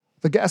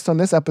The guest on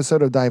this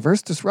episode of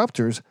Diverse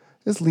Disruptors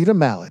is Leta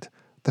Mallett,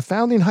 the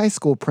founding high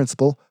school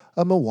principal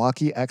of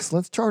Milwaukee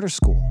Excellence Charter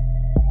School.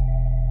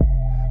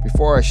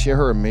 Before I share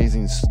her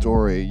amazing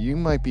story, you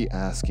might be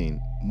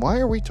asking, why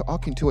are we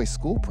talking to a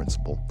school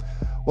principal?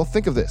 Well,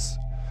 think of this.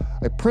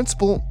 A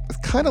principal is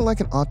kind of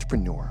like an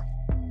entrepreneur.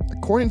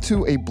 According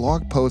to a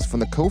blog post from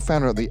the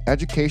co-founder of the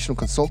educational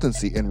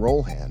consultancy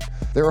Enroll Hand,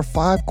 there are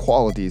 5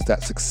 qualities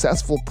that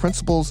successful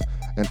principals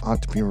and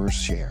entrepreneurs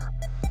share.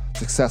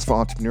 Successful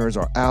entrepreneurs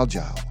are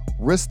agile,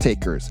 risk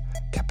takers,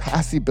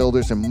 capacity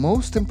builders, and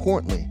most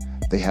importantly,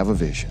 they have a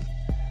vision.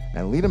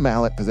 And Leta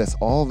Mallett possesses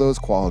all those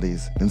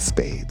qualities in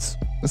spades,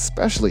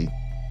 especially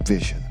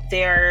vision.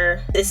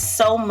 There is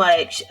so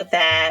much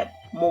that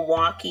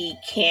Milwaukee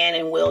can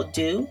and will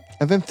do.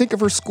 And then think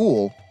of her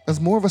school as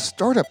more of a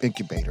startup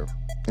incubator.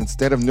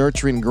 Instead of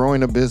nurturing and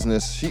growing a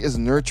business, she is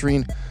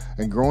nurturing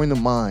and growing the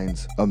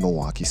minds of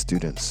Milwaukee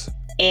students.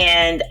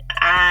 And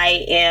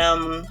I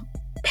am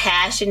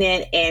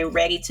passionate and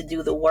ready to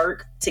do the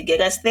work to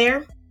get us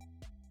there.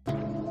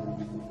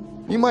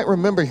 You might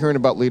remember hearing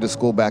about Leta's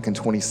school back in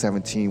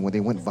 2017 when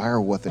they went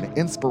viral with an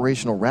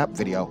inspirational rap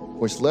video,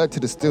 which led to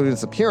the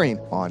students appearing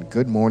on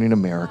Good Morning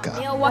America.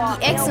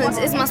 Milwaukee Excellence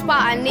is my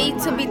spot. I need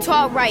to be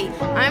taught right.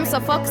 I'm so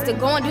focused to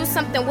go and do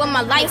something with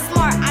my life.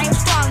 Smart, I am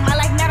strong. My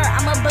life matter.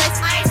 I'm a bless.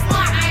 I am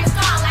smart. I am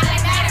strong. My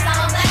life matters.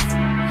 I'm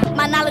a bless.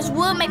 My knowledge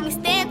will make me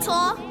stand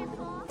tall.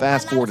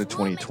 Fast forward to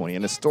 2020,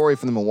 and a story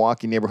from the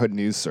Milwaukee Neighborhood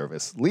News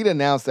Service. Leta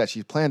announced that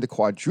she planned to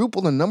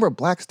quadruple the number of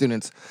black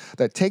students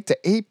that take the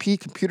AP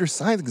Computer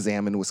Science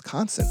exam in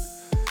Wisconsin.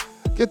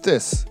 Get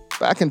this,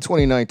 back in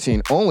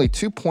 2019, only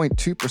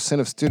 2.2%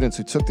 of students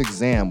who took the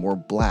exam were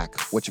black,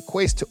 which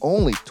equates to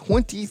only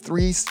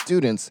 23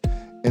 students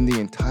in the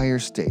entire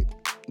state.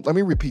 Let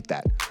me repeat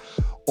that.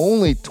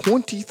 Only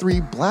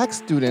 23 black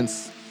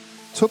students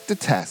took the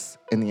test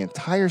in the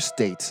entire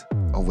state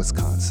of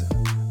Wisconsin.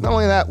 Not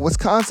only that,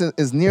 Wisconsin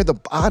is near the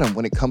bottom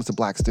when it comes to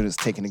black students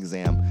taking an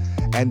exam,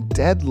 and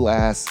dead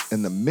last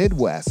in the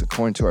Midwest,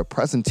 according to a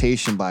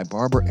presentation by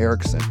Barbara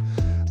Erickson,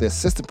 the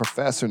assistant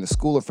professor in the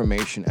School of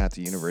Information at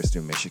the University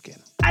of Michigan.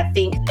 I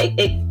think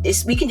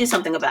we can do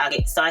something about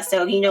it. So I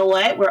said, you know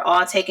what? We're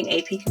all taking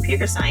AP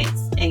Computer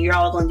Science, and you're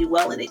all going to do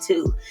well in it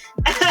too.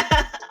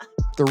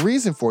 The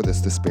reason for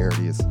this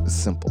disparity is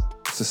simple: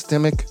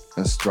 systemic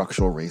and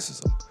structural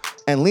racism.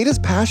 And Leta's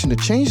passion to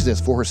change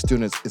this for her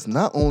students is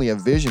not only a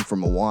vision for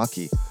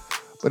Milwaukee,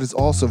 but it's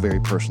also very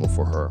personal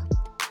for her.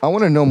 I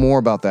want to know more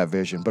about that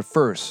vision, but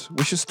first,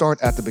 we should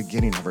start at the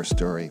beginning of her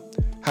story.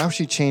 How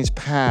she changed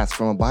paths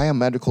from a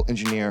biomedical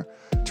engineer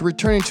to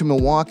returning to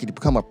Milwaukee to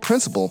become a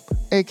principal,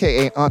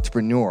 aka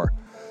entrepreneur,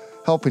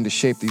 helping to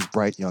shape these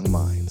bright young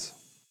minds.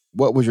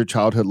 What was your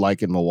childhood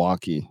like in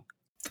Milwaukee?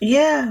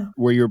 Yeah.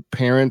 Were your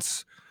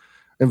parents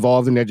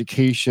involved in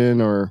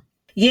education or...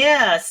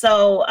 Yeah.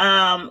 So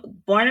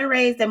born and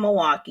raised in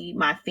Milwaukee,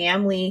 my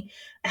family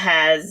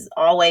has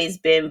always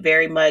been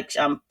very much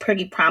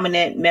pretty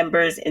prominent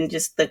members in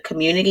just the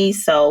community.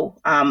 So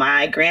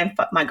my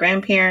grandparents, my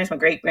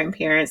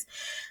great-grandparents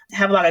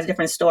have a lot of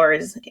different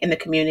stores in the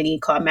community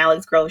called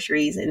Mallett's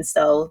Groceries. And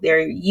so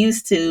they're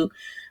used to,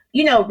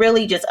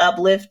 really just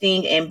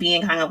uplifting and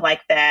being kind of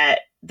like that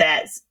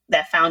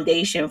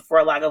foundation for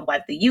a lot of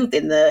like the youth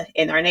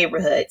in our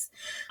neighborhoods.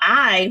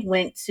 I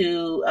went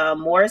to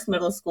Morris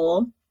Middle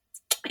School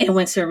and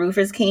went to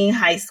Rufus King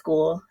High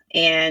School.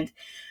 And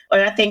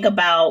when I think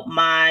about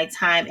my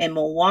time in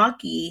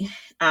Milwaukee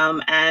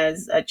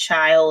as a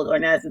child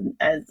or as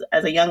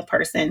a young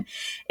person,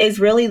 is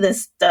really the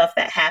stuff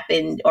that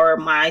happened, or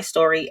my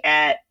story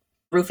at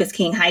Rufus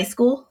King High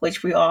School,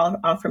 which we all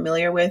are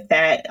familiar with,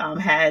 that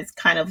has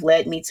kind of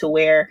led me to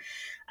where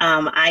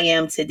I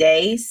am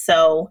today.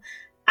 So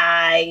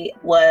I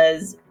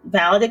was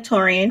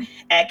valedictorian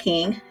at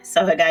King,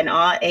 so I got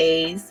all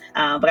A's,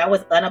 but I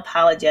was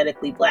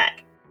unapologetically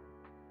Black.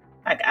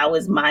 Like I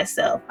was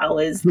myself. I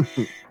was,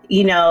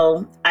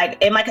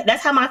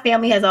 that's how my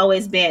family has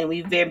always been.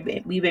 We've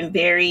been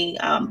very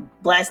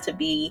blessed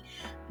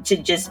to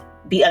just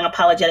be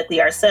unapologetically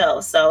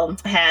ourselves. So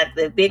I had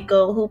the big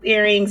gold hoop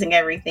earrings and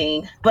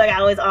everything, but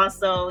I was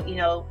also,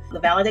 the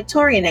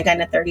valedictorian. I got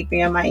a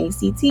 33 on my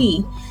ACT.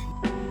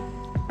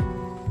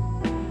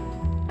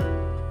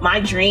 My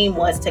dream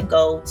was to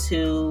go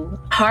to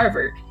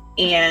Harvard,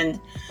 and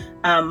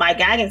my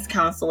guidance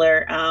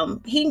counselor,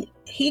 he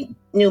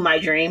knew my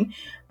dream,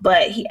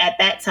 but at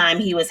that time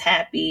he was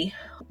happy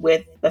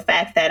with the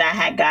fact that I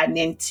had gotten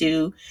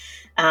into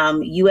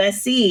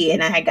USC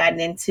and I had gotten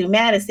into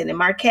Madison and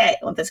Marquette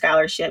on the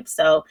scholarship.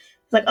 So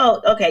it's like,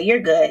 oh, okay, you're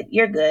good,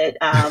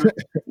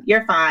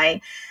 you're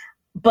fine.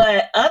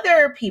 But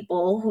other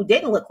people who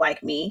didn't look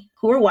like me,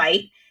 who were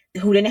white,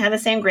 who didn't have the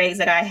same grades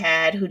that I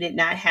had, who did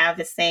not have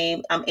the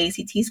same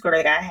ACT score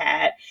that I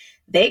had,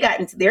 they got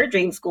into their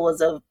dream schools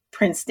of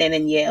Princeton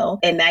and Yale.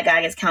 And that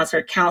guidance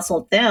counselor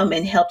counseled them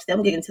and helped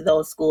them get into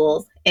those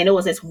schools. And it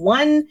was this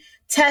one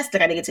test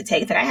that I needed to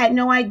take that I had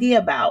no idea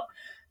about,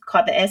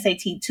 called the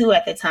SAT-2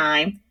 at the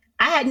time.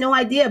 I had no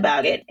idea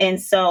about it.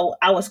 And so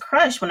I was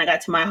crushed when I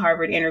got to my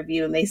Harvard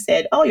interview and they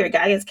said, oh, your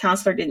guidance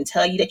counselor didn't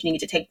tell you that you need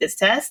to take this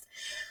test.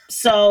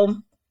 So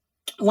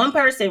one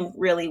person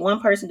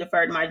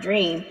deferred my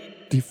dream.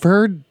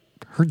 Deferred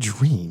her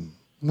dream?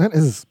 That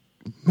is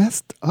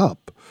messed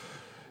up.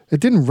 It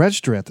didn't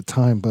register at the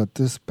time, but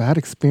this bad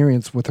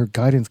experience with her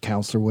guidance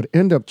counselor would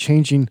end up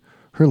changing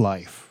her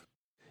life.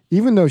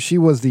 Even though she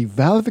was the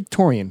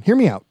valedictorian, hear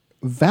me out,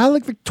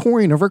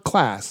 valedictorian of her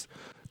class,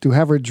 to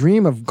have her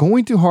dream of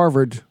going to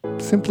Harvard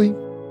simply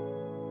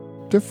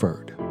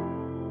deferred.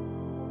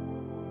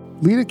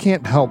 Lita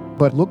can't help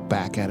but look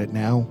back at it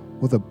now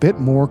with a bit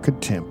more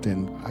contempt,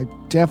 and I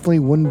definitely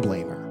wouldn't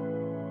blame her.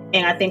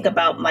 And I think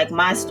about like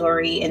my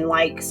story in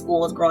like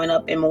schools growing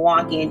up in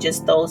Milwaukee and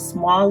just those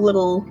small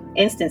little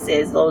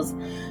instances, those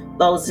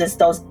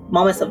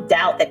moments of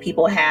doubt that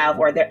people have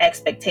or their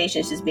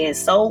expectations just being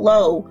so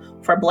low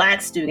for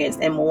Black students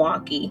in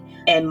Milwaukee.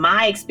 And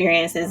my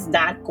experience is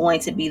not going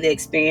to be the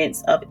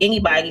experience of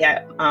anybody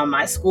at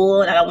my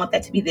school. And I don't want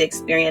that to be the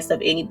experience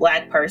of any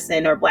Black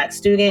person or Black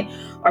student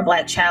or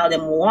Black child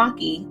in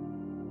Milwaukee.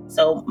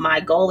 So my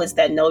goal is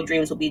that no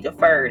dreams will be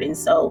deferred. And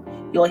so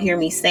you'll hear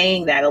me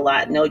saying that a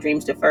lot, no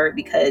dreams deferred,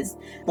 because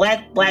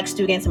Black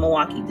students in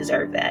Milwaukee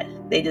deserve that.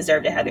 They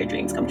deserve to have their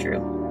dreams come true.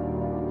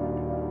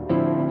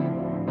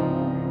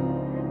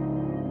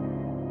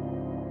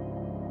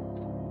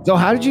 So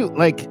how'd you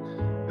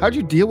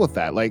deal with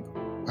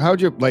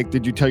that?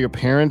 Did you tell your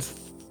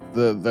parents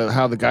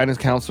how the guidance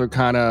counselor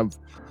kind of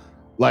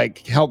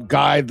like helped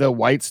guide the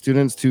white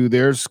students to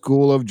their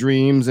school of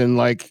dreams and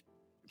like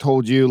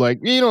told you like,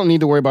 you don't need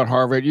to worry about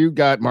Harvard, you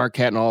got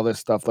Marquette and all this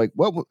stuff?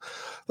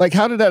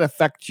 How did that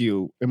affect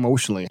you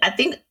emotionally? I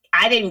think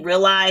I didn't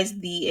realize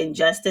the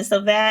injustice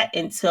of that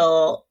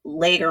until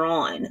later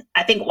on.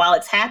 I think while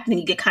it's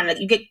happening,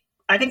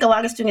 I think a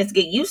lot of students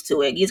get used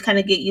to it. You just kind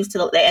of get used to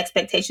the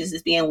expectations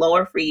as being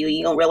lower for you.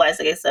 You don't realize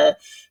that it's a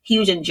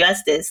huge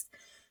injustice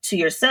to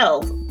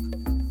yourself.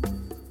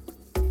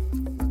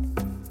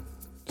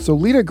 So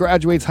Lita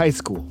graduates high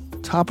school,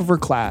 top of her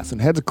class,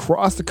 and heads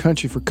across the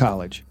country for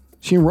college.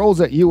 She enrolls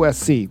at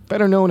USC,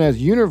 better known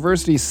as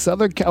University of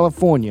Southern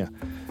California,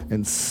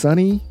 in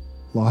sunny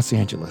Los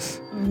Angeles.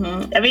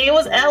 Mm-hmm. I mean, it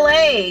was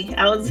LA.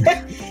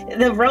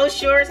 The road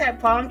shores had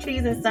palm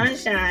trees and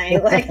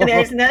sunshine. Like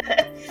there's no,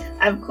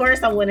 of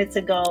course I wanted to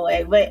go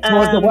away, but so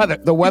was the weather.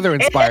 The weather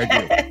inspired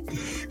you.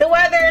 The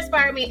weather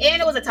inspired me,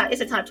 and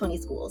it's a top 20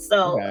 school.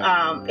 So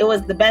okay. It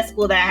was the best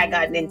school that I had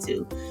gotten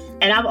into.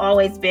 And I've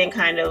always been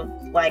kind of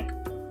like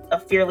a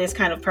fearless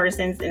kind of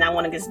person, and I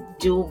want to just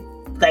do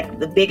like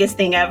the biggest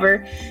thing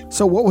ever.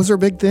 So what was her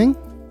big thing?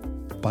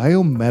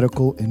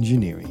 Biomedical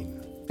engineering.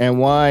 And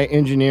why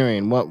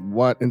engineering?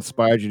 What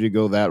inspired you to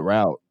go that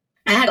route?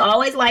 I had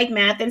always liked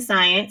math and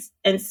science.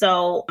 And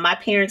so my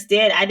parents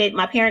did.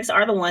 My parents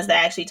are the ones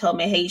that actually told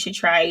me, hey, you should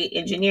try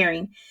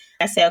engineering.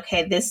 I said,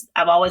 okay,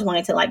 I've always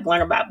wanted to like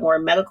learn about more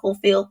medical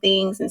field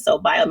things. And so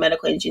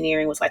biomedical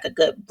engineering was like a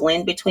good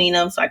blend between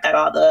them. So I got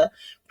all the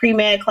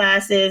pre-med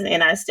classes,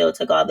 and I still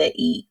took all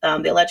the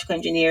electrical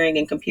engineering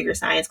and computer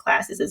science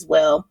classes as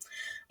well.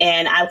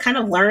 And I kind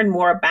of learned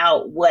more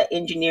about what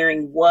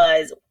engineering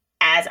was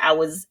as I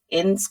was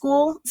in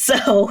school.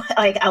 So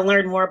like I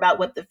learned more about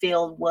what the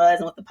field was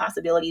and what the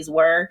possibilities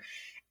were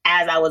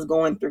as I was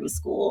going through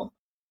school.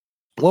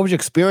 What was your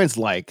experience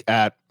like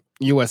at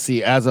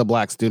USC as a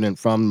Black student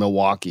from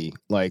Milwaukee,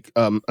 like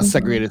a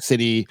segregated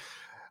city?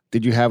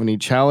 Did you have any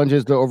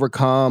challenges to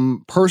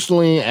overcome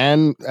personally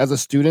and as a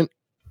student?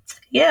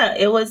 Yeah,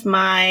 it was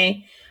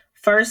my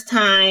first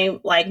time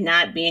like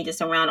not being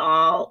just around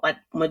all like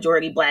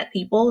majority Black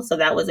people. So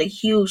that was a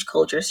huge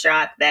culture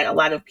shock that a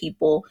lot of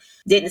people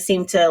didn't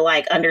seem to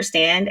like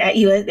understand at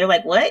US. They're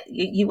like, what?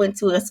 You went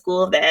to a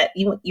school that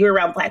you were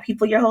around Black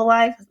people your whole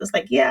life? It's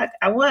like, yeah,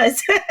 I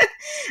was.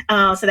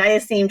 So that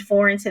just seemed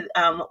foreign to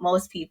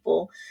most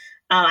people.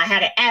 I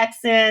had an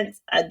accent.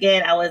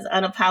 Again, I was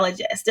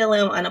still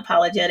am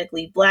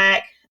unapologetically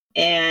Black.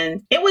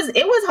 And it was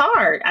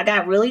hard. I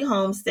got really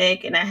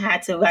homesick, and I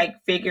had to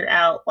like figure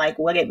out like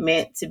what it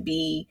meant to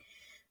be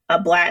a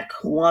Black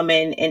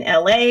woman in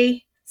LA.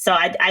 So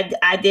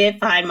I did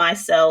find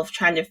myself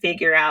trying to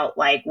figure out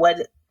like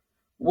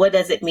what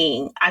does it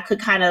mean? I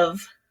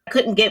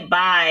couldn't get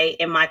by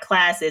in my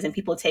classes and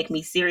people take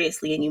me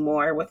seriously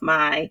anymore with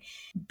my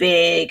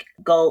big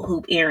gold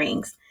hoop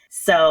earrings.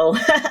 So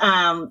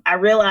I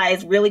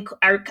realized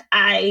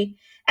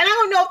and I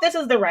don't know if this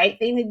is the right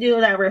thing to do,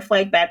 and I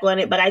reflect back on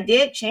it, but I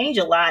did change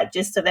a lot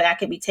just so that I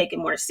could be taken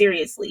more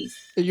seriously.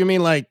 You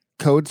mean like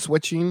code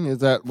switching? Is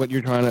that what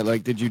you're trying to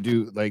like? Did you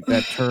do like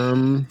that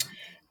term?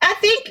 I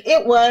think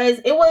it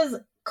was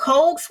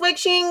code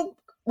switching.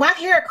 When I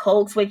hear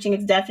code switching,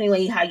 it's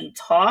definitely how you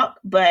talk,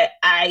 but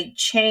I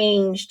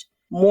changed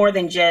more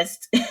than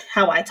just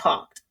how I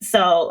talked.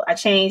 So I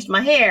changed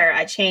my hair.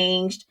 I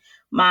changed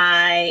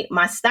my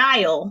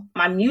style,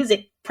 my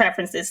music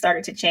preferences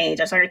started to change.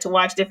 I started to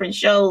watch different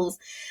shows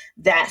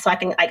so I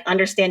can like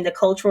understand the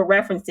cultural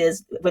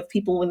references with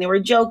people when they were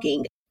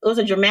joking. it was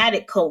a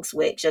dramatic code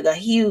switch, like a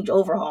huge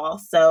overhaul.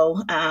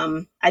 So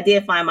I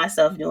did find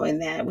myself doing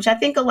that, which I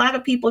think a lot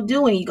of people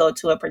do when you go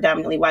to a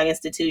predominantly white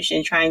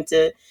institution trying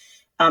to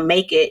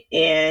make it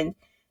and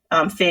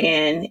fit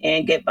in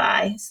and get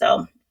by.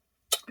 So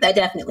that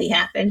definitely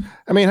happened.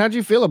 I mean, how did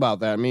you feel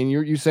about that? I mean,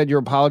 you said you're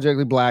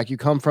apologetically Black. You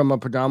come from a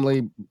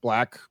predominantly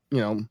Black,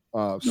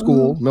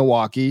 school,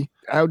 Milwaukee.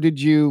 How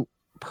did you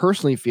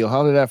personally feel?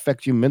 How did that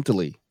affect you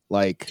mentally?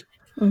 Like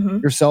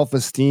your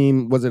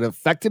self-esteem, was it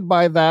affected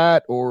by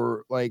that?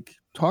 Or like,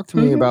 talk to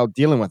me about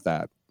dealing with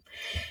that.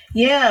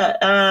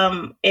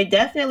 Yeah, it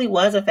definitely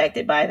was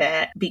affected by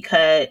that,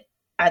 because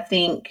I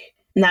think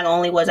not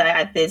only was I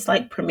at this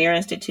like premier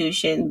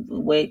institution,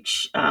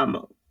 which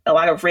a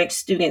lot of rich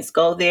students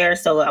go there.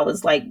 So I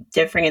was like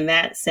different in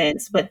that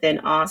sense, but then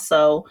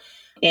also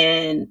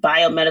in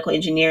biomedical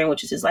engineering,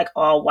 which is just like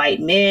all white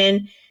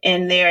men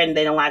in there, and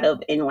then a lot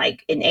of in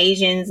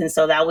Asians. And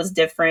so that was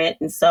different.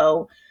 And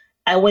so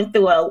I went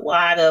through a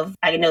lot of,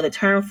 I didn't know the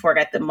term for it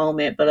at the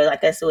moment, but I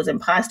guess it was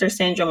imposter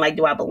syndrome. Like,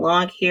 do I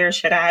belong here?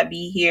 Should I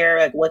be here?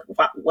 Like,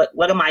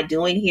 what am I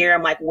doing here?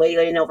 I'm like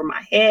waiting over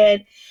my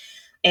head.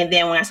 And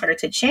then when I started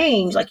to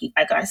change, like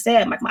I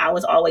said, I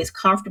was always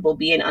comfortable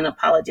being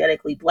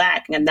unapologetically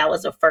Black. And that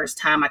was the first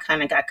time I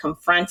kind of got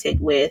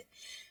confronted with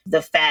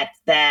the fact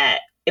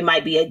that it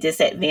might be a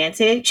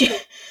disadvantage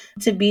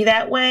to be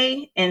that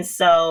way. And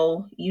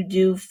so you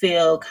do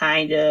feel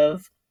kind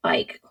of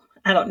like,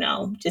 I don't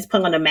know, just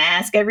putting on a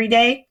mask every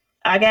day,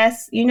 I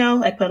guess,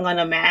 like putting on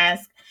a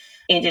mask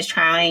and just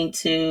trying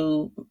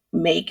to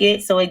make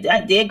it. So I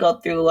did go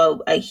through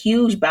a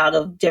huge bout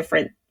of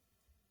different,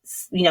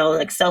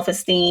 like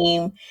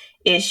self-esteem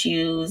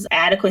issues,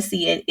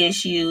 adequacy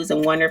issues,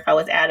 and wonder if I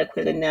was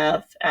adequate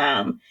enough.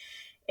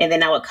 And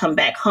then I would come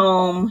back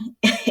home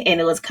and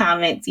it was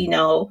comments,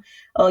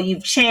 oh,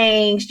 you've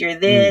changed, you're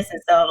this.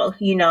 And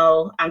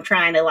so, I'm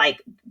trying to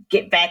like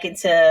get back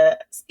into,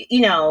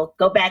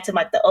 go back to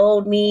like the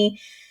old me.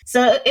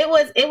 So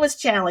it was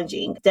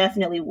challenging.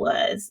 Definitely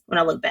was when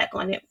I look back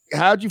on it.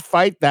 How'd you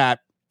fight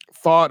that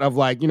thought of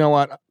like, you know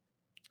what?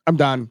 I'm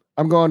done.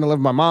 I'm going to live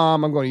with my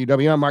mom. I'm going to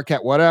UWM,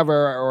 Marquette,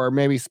 whatever, or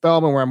maybe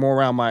Spelman, where I'm more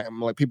around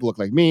like people look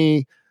like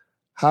me.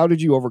 How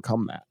did you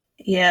overcome that?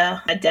 Yeah,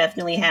 I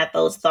definitely had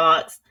those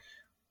thoughts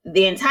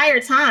the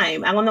entire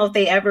time. I don't know if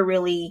they ever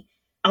really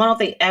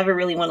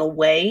went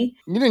away.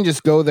 You didn't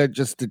just go there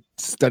just to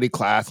study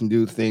class and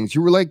do things.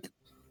 You were like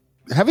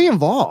heavy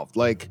involved.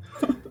 Like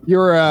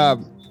you're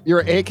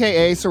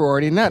AKA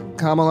sorority, isn't that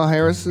Kamala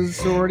Harris's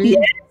sorority?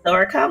 Yeah,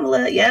 or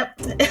Kamala.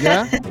 Yep.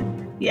 Yeah.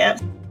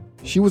 Yep.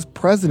 She was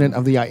president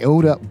of the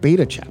Iota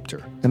Beta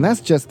chapter, and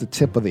that's just the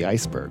tip of the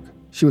iceberg.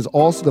 She was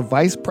also the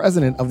vice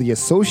president of the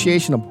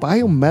Association of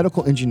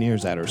Biomedical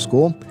Engineers at her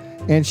school,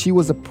 and she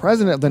was the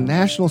president of the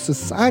National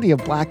Society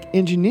of Black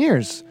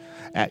Engineers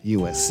at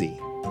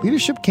USC.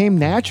 Leadership came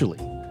naturally.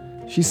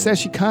 She says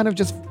she kind of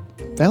just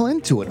fell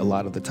into it a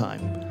lot of the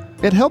time.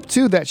 It helped,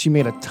 too, that she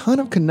made a ton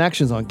of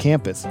connections on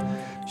campus.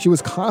 She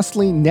was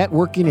constantly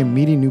networking and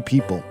meeting new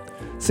people,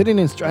 sitting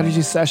in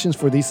strategy sessions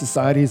for these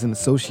societies and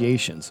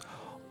associations,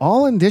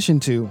 all in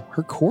addition to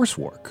her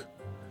coursework.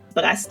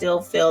 But I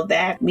still feel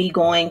that me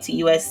going to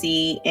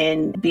USC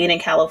and being in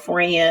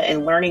California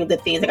and learning the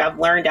things that I've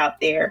learned out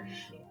there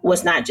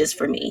was not just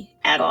for me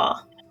at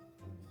all.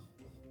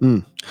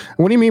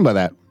 What do you mean by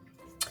that?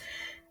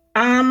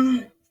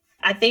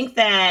 I think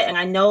that, and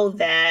I know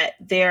that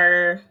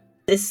there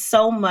is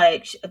so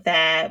much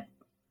that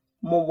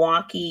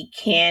Milwaukee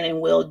can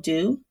and will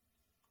do.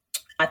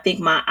 I think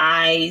my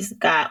eyes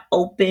got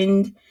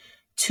opened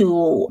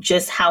to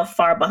just how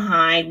far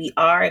behind we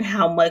are and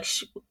how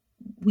much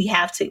we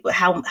have to,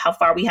 how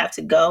far we have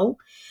to go.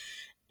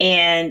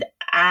 And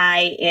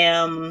I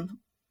am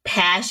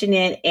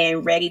passionate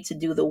and ready to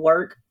do the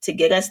work to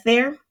get us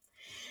there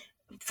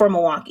for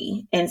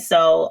Milwaukee. And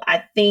so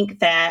I think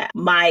that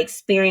my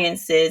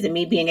experiences and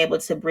me being able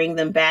to bring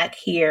them back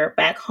here,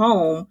 back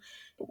home,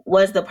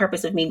 was the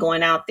purpose of me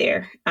going out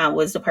there,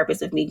 was the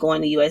purpose of me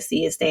going to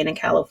USC and staying in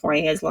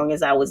California as long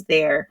as I was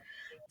there.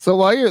 So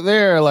while you're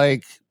there,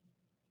 like,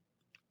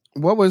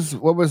 what was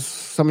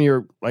some of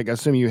your, like, I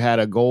assume you had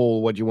a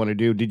goal, what you want to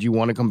do. Did you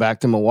want to come back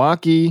to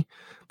Milwaukee?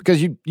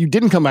 Because you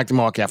didn't come back to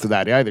Milwaukee after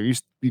that either.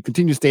 You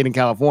continued to stay in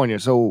California.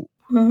 So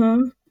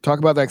talk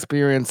about that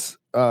experience,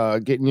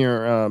 getting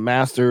your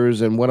master's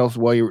and what else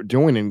while you were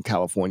doing in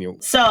California.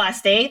 So I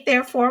stayed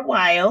there for a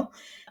while.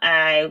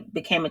 I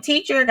became a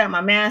teacher, got my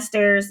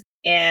master's,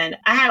 and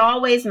I had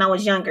always, when I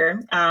was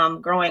younger,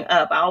 growing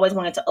up, I always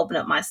wanted to open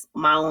up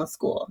my own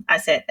school. I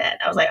said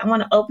that. I was like, I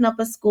want to open up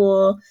a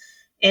school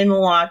in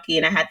Milwaukee,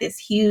 and I had this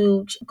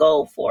huge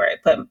goal for it.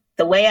 But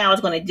the way I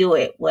was going to do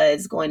it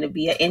was going to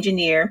be an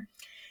engineer.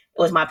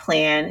 It was my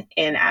plan,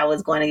 and I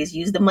was going to just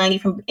use the money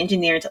from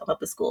engineering to open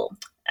up a school.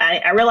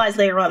 I realized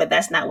later on that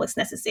that's not what's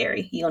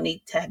necessary. You don't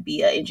need to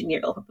be an engineer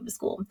to open up a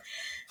school.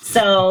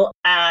 So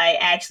I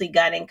actually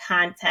got in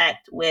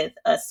contact with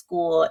a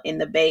school in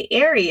the Bay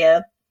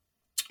Area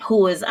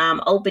who was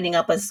opening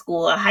up a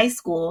high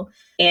school,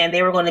 and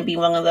they were going to be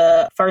one of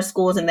the first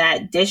schools in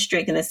that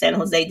district, in the San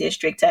Jose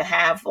district, to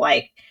have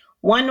like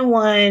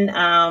one-to-one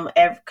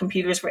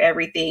computers for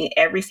everything.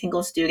 Every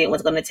single student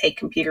was going to take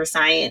computer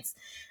science,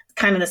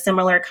 kind of the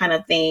similar kind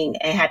of thing,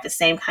 and had the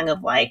same kind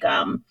of like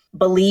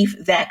belief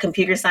that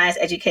computer science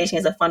education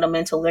is a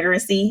fundamental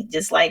literacy,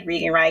 just like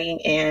reading, writing,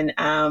 and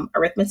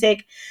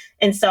arithmetic.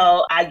 And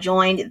so I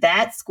joined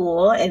that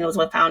school and was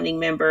a founding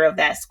member of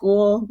that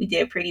school. We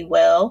did pretty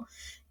well.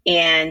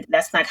 And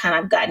that's when I kind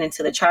of gotten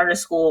into the charter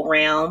school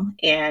realm.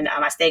 And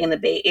I stayed in the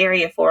Bay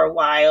Area for a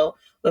while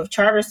with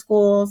charter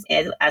schools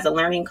as a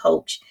learning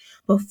coach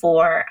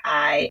before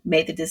I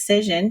made the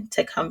decision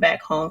to come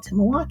back home to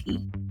Milwaukee.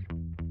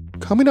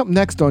 Coming up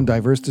next on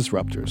Diverse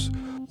Disruptors,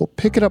 we'll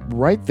pick it up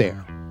right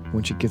there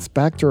when she gets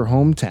back to her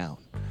hometown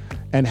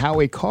and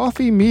how a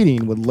coffee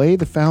meeting would lay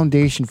the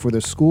foundation for the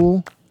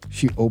school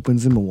she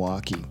opens in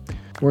Milwaukee,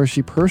 where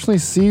she personally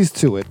sees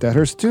to it that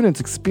her students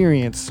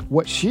experience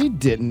what she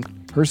didn't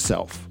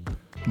herself.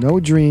 No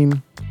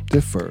dream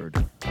deferred.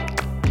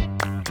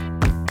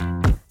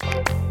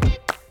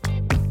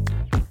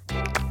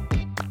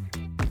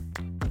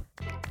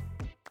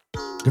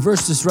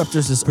 Diverse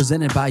Disruptors is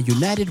presented by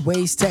United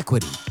Ways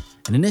Techquity,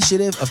 an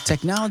initiative of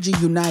Technology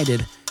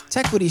United.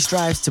 Techquity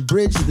strives to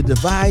bridge the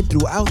divide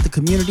throughout the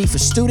community for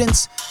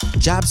students,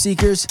 job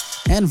seekers,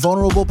 and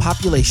vulnerable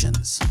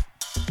populations.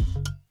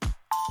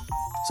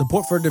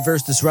 Support for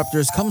Diverse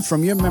Disruptors comes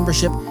from your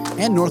membership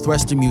and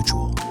Northwestern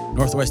Mutual.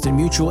 Northwestern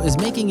Mutual is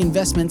making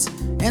investments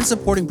and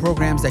supporting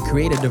programs that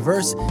create a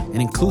diverse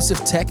and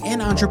inclusive tech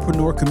and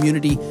entrepreneur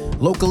community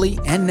locally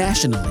and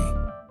nationally.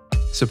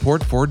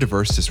 Support for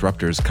Diverse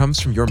Disruptors comes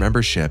from your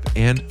membership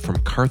and from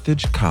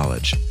Carthage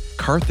College.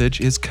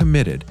 Carthage is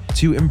committed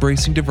to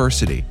embracing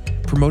diversity,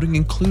 promoting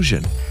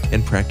inclusion,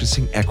 and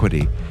practicing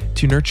equity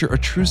to nurture a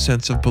true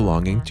sense of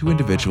belonging to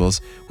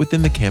individuals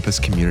within the campus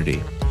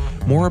community.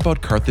 More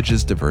about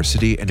Carthage's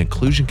diversity and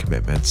inclusion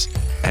commitments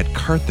at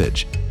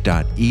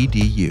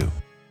carthage.edu.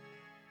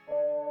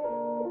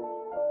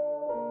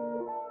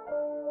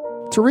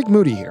 Tariq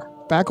Moody here,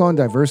 back on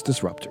Diverse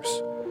Disruptors.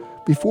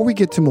 Before we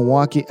get to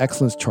Milwaukee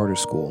Excellence Charter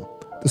School,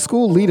 the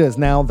school Lita is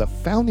now the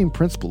founding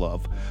principal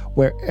of,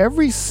 where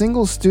every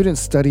single student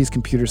studies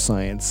computer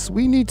science.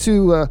 We need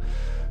to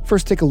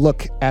first take a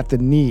look at the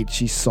need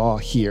she saw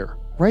here,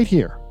 right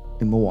here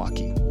in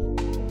Milwaukee.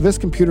 This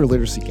computer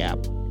literacy gap,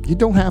 you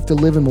don't have to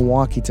live in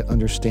Milwaukee to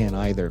understand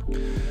either.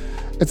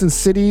 It's in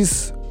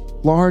cities,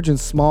 large and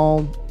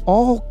small,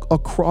 all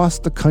across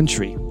the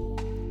country.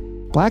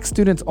 Black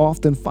students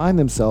often find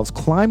themselves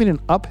climbing an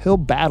uphill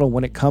battle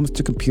when it comes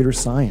to computer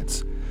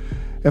science,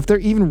 if they're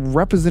even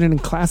represented in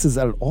classes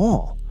at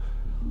all.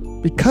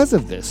 Because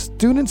of this,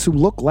 students who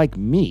look like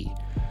me,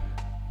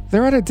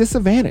 they're at a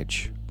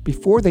disadvantage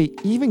before they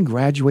even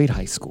graduate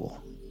high school.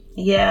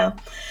 Yeah,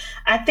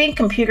 I think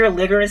computer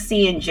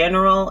literacy in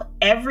general,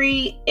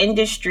 every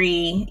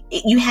industry,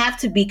 you have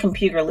to be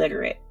computer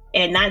literate.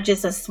 And not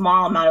just a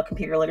small amount of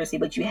computer literacy,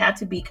 but you have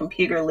to be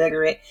computer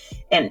literate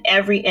in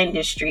every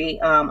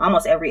industry,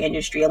 almost every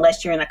industry,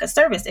 unless you're in like a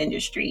service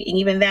industry. And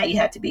even that, you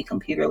have to be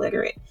computer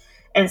literate.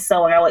 And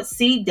so when I would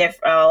see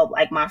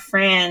like my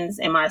friends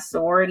and my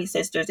sorority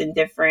sisters in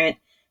different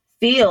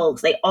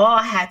fields, they all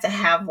had to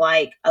have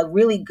like a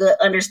really good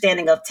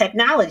understanding of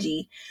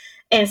technology.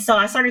 And so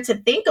I started to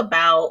think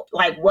about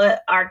like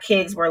what our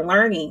kids were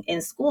learning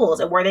in schools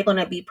and were they going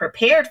to be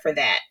prepared for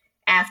that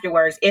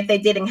afterwards if they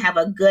didn't have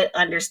a good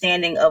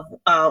understanding of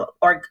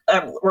or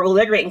were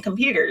literate in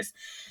computers.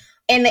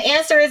 And the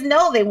answer is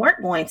no, they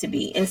weren't going to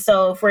be. And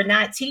so if we're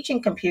not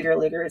teaching computer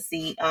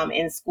literacy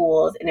in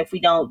schools, and if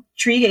we don't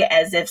treat it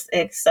as if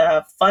it's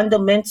a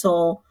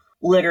fundamental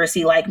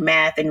literacy like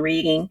math and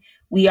reading,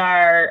 we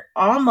are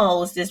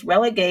almost just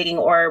relegating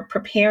or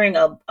preparing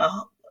a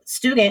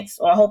students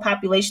or a whole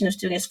population of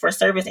students for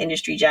service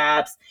industry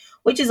jobs,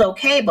 which is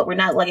okay, but we're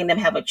not letting them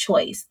have a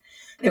choice.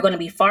 They're going to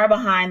be far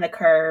behind the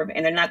curve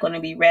and they're not going to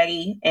be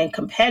ready and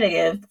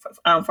competitive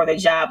for the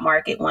job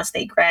market once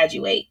they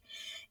graduate.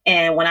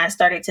 And when I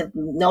started to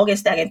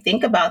notice that and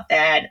think about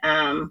that,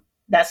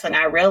 that's when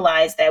I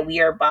realized that we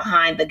are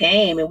behind the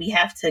game and we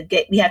have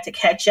to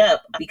catch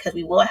up because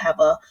we will have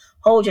a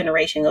whole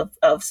generation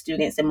of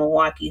students in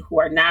Milwaukee who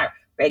are not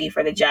ready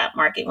for the job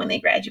market when they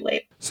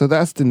graduate. So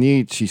that's the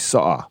need she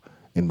saw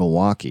in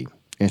Milwaukee,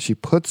 and she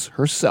puts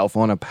herself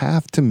on a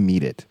path to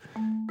meet it.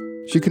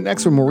 She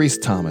connects with Maurice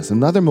Thomas,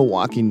 another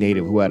Milwaukee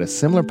native who had a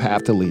similar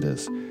path to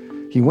Lita's.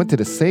 He went to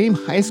the same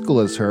high school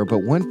as her,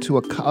 but went to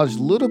a college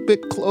a little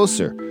bit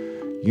closer,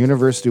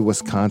 University of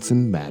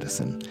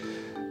Wisconsin-Madison.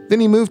 Then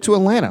he moved to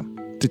Atlanta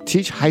to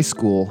teach high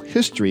school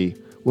history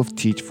with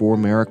Teach for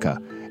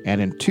America. And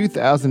in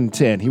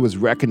 2010, he was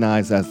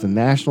recognized as the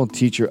National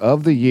Teacher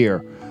of the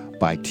Year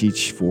by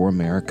Teach for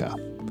America.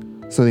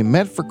 So they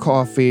met for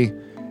coffee,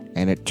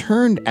 and it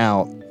turned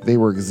out they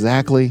were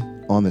exactly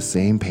on the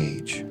same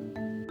page.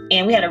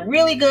 And we had a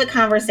really good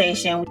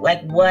conversation,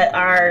 like what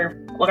our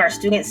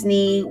students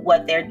need,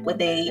 what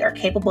they are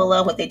capable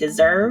of, what they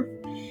deserve.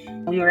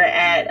 We were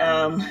at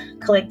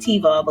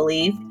Collectivo, I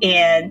believe.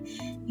 And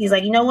he's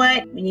like, you know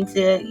what? You need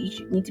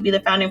to be the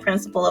founding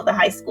principal of the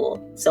high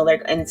school. So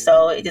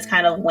it just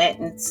kind of went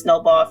and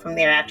snowballed from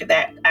there after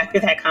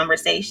that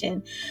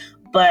conversation.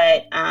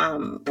 But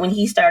when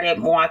he started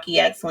Milwaukee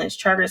Excellence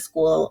Charter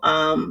School,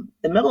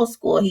 the middle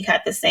school, he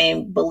had the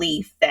same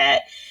belief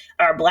that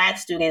our Black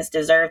students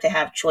deserve to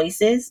have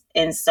choices.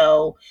 And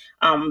so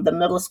the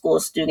middle school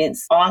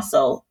students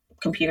also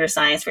computer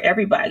science for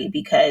everybody,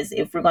 because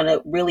if we're going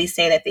to really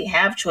say that they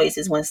have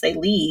choices once they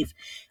leave,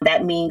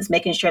 that means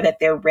making sure that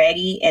they're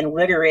ready and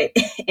literate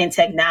in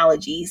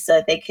technology so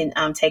that they can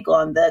take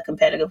on the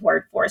competitive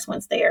workforce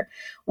once they're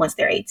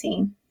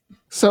 18.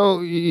 So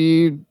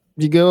you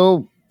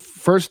go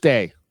first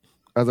day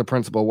as a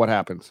principal, what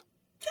happens?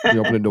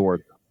 You open the door.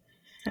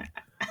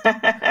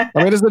 I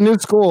mean, it's a new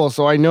school,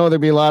 so I know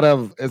there'd be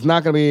it's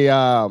not going to be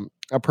a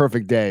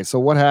perfect day. So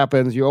what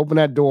happens? You open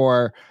that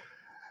door.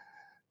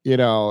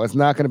 It's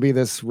not going to be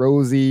this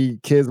rosy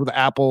kids with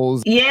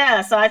apples.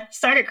 Yeah, so I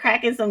started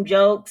cracking some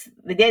jokes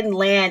that didn't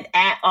land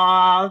at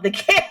all. The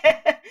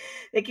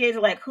kids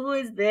were like, "Who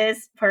is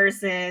this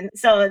person?"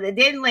 So it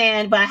didn't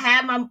land. But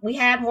we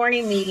had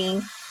morning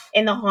meetings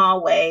in the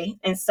hallway,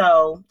 and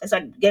so I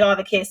get all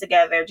the kids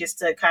together just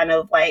to kind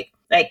of like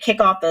kick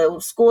off the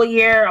school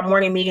year. Our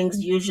morning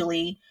meetings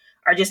usually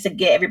are just to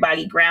get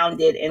everybody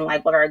grounded in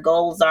like what our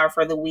goals are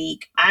for the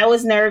week. I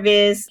was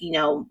nervous,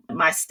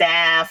 my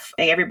staff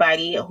and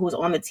everybody who's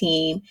on the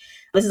team.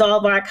 This is all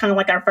of our kind of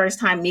like our first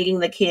time meeting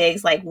the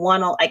kids, like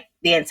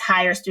the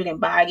entire student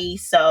body.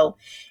 So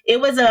it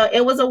was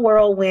a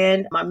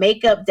whirlwind. My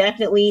makeup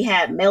definitely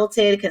had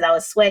melted because I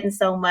was sweating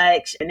so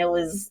much, and it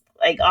was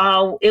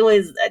it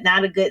was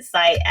not a good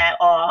sight at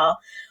all.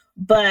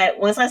 But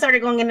once I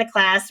started going into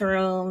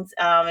classrooms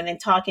and then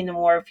talking to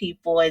more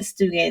people and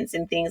students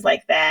and things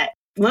like that,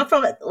 went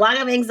from a lot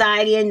of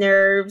anxiety and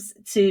nerves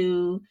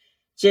to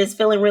just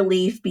feeling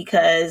relief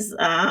because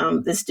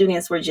the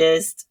students were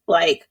just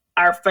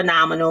are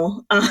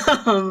phenomenal.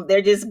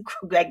 They're just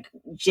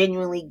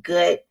genuinely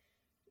good.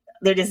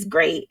 They're just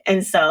great.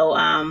 And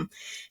so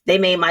they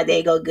made my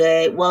day go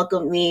good,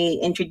 welcomed me,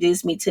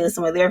 introduced me to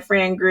some of their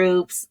friend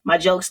groups. My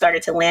jokes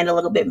started to land a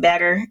little bit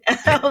better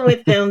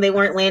with them. They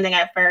weren't landing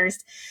at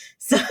first.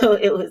 So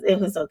it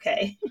was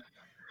okay.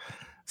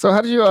 So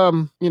how did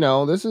you,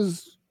 this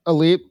is a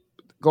leap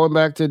going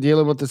back to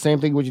dealing with the same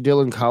thing what you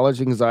deal in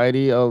college,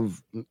 anxiety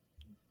of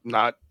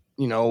not,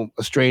 a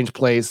strange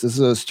place. This is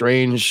a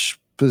strange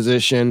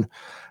position.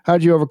 How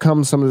did you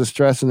overcome some of the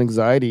stress and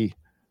anxiety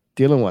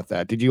dealing with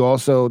that? Did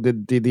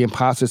the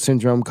imposter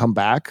syndrome come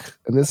back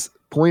at this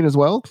point as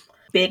well?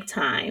 Big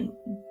time.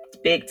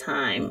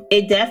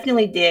 It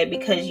definitely did,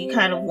 because you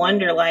kind of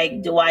wonder,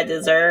 do I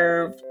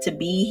deserve to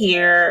be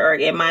here, or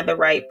am I the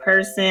right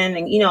person?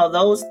 And,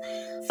 those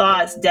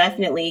thoughts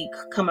definitely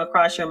come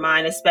across your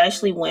mind,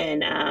 especially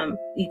when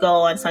you go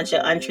on such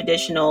an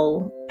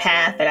untraditional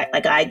path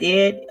like I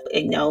did.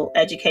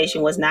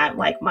 Education was not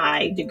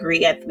my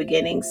degree at the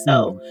beginning.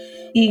 So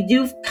you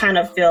do kind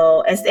of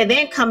feel, and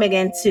then coming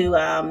into,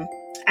 I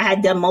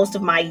had done most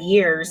of my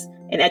years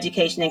in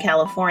education in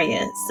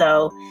California.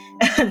 So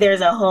there's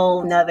a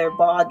whole nother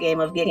ball game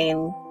of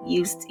getting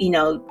used,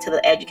 to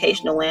the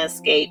educational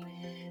landscape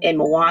in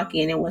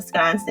Milwaukee and in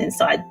Wisconsin.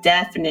 So I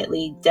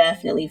definitely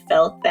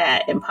felt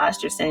that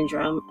imposter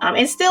syndrome,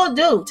 and still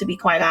do, to be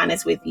quite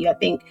honest with you. I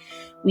think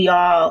we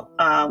all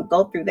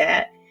go through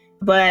that.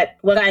 But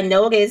what I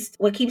noticed,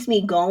 what keeps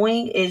me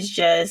going is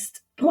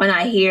just when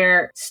I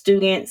hear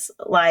students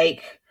I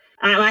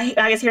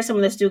just hear some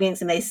of the students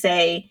and they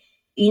say,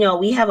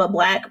 we have a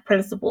Black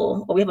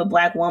principal, or we have a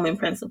Black woman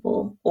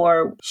principal,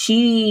 or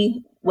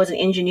she was an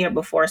engineer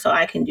before, so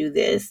I can do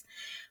this.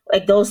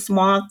 Those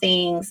small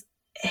things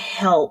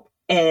help,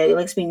 and it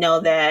lets me know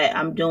that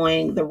I'm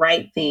doing the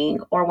right thing.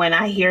 Or when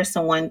I hear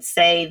someone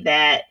say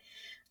that,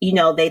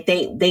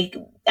 they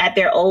at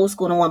their old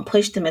school, no one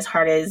pushed them as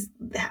hard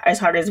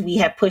as we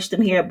have pushed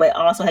them here, but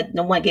also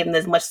no one gave them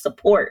as much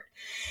support.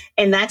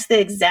 And that's the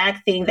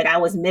exact thing that I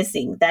was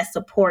missing, that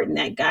support and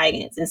that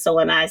guidance. And so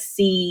when I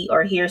see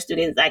or hear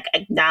students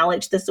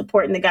acknowledge the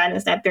support and the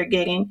guidance that they're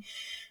getting,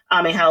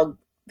 and how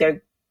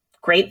they're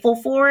grateful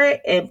for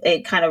it,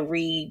 it kind of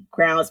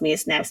re-grounds me. It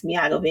snaps me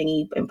out of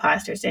any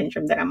imposter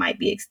syndrome that I might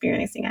be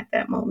experiencing at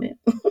that moment.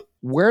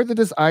 Where did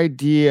this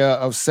idea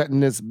of setting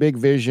this big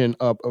vision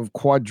up of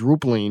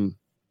quadrupling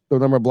the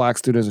number of Black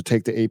students who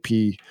take the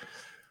AP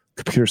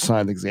computer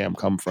science exam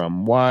come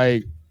from?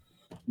 Where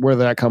did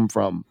that come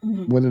from?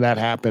 Mm-hmm. When did that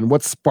happen?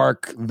 What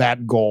sparked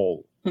that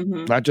goal?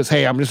 Mm-hmm. Not just,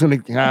 hey, I'm just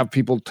going to have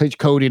people teach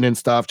coding and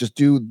stuff, just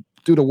do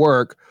the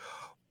work.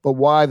 But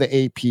why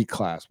the AP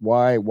class?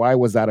 Why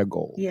was that a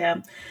goal?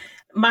 Yeah.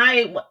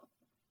 My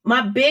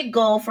big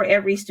goal for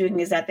every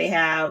student is that they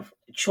have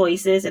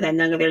choices and that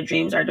none of their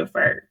dreams are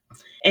deferred.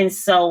 And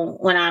so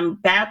when I'm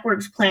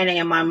backwards planning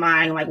in my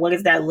mind, what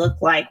does that look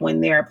like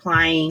when they're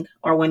applying,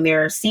 or when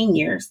they're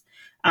seniors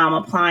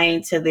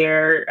applying to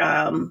their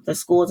the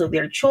schools of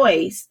their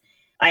choice?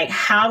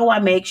 How do I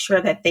make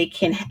sure that they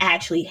can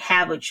actually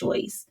have a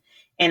choice?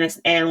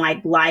 and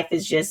like life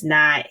is just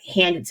not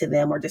handed to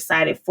them or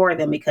decided for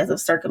them because of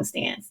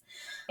circumstance.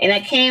 And I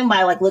came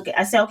by like, look,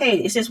 I said, okay,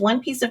 it's just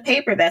one piece of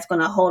paper that's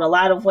going to hold a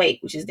lot of weight,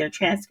 which is their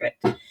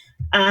transcript.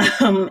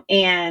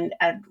 And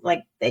I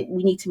like that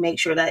we need to make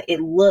sure that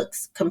it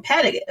looks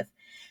competitive.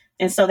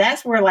 And so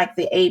that's where like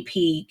the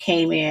AP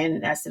came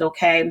in. I said,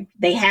 okay,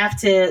 they have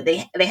to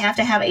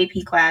have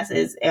AP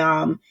classes.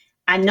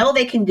 I know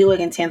they can do it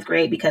in 10th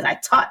grade because I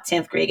taught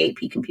 10th grade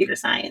AP computer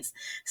science.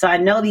 So I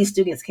know these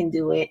students can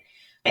do it.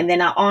 And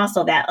then I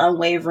also that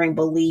unwavering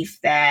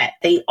belief that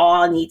they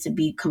all need to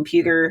be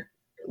computer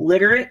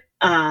literate.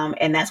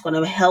 And that's going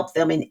to help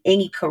them in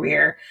any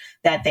career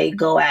that they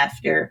go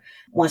after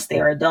once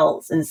they're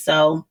adults. And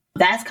so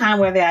that's kind of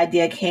where the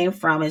idea came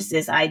from, is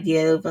this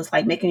idea of us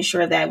like making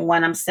sure that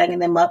when I'm setting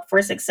them up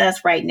for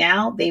success right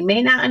now, they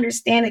may not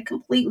understand it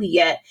completely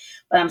yet,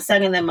 but I'm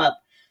setting them up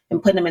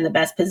and putting them in the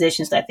best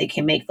position so that they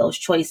can make those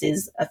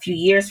choices a few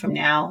years from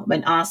now,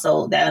 but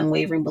also that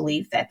unwavering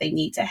belief that they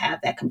need to have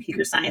that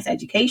computer science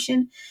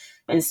education.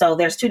 And so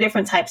there's two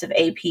different types of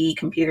AP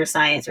computer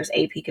science. There's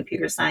AP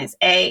Computer Science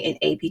A and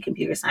AP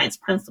Computer Science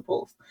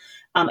Principles.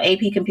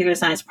 AP Computer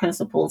Science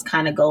Principles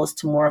kind of goes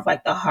to more of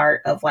like the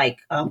heart of like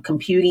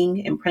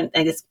computing and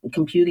I guess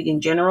computing in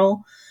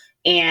general,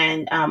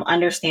 and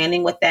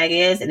understanding what that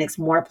is. And it's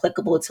more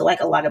applicable to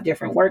like a lot of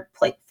different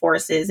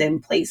workforces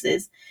and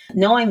places.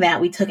 Knowing that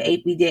we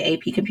did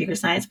AP Computer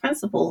Science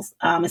Principles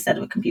instead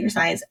of a Computer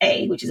Science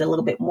A, which is a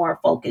little bit more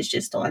focused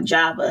just on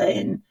Java.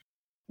 And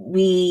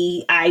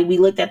we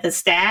looked at the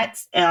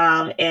stats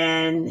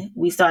and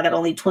we saw that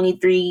only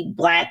 23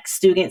 Black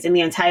students in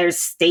the entire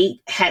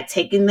state had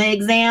taken the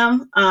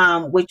exam,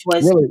 which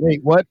was really,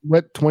 wait, what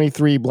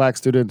 23 Black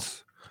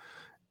students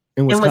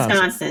in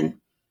Wisconsin?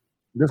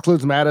 This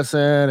includes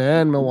Madison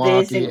and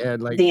Milwaukee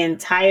and like the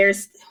entire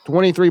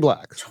 23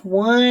 Blacks.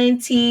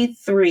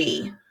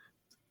 23.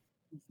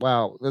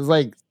 Wow, it's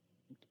like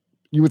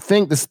you would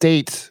think the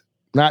state,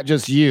 not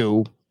just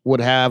you, would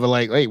have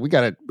like, hey, we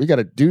gotta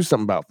do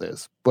something about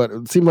this, but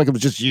it seemed like it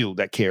was just you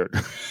that cared.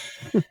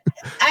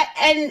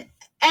 And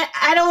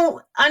I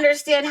don't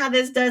understand how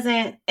this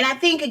doesn't, and I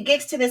think it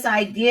gets to this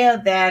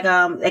idea that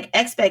like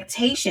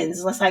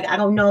expectations. It's like I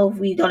don't know if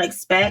we don't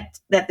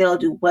expect that they'll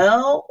do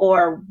well,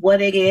 or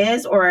what it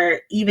is,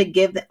 or even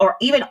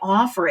even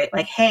offer it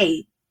like,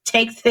 hey,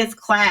 take this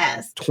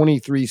class.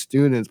 23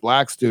 students,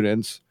 Black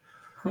students,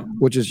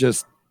 which is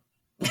just.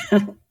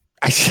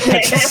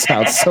 That just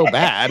sounds so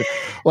bad.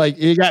 Like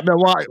you got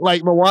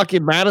Milwaukee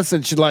and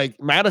Madison should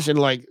Madison,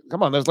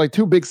 come on, there's like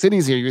two big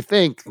cities here. You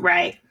think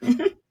right?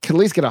 Can at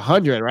least get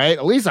 100, right?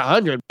 At least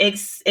 100.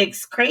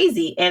 It's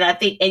crazy, and I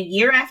think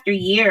year after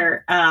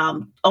year,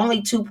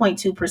 only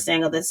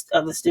 2.2% of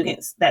the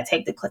students that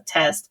take the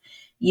test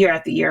year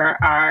after year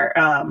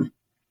are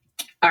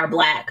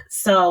Black.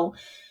 So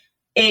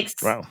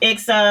it's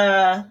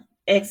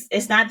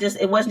not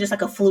just, it wasn't just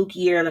like a fluke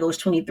year that it was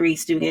 23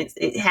 students.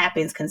 It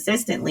happens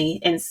consistently.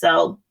 And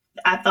so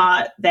I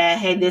thought that,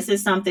 hey, this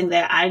is something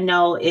that I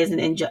know is an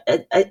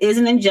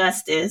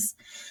injustice.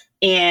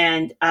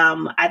 And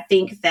I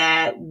think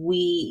that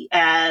we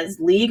as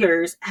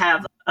leaguers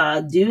have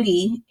a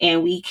duty,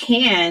 and we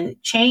can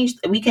change,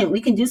 we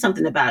can do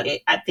something about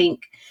it. I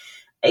think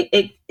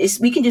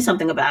we can do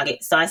something about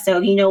it. So I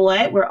said, you know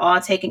what? We're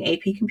all taking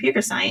AP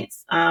Computer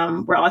Science.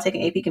 We're all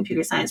taking AP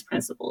Computer Science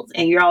Principles,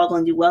 and you're all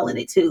going to do well in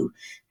it too.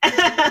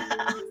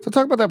 So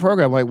talk about that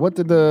program. Like,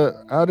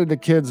 how did the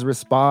kids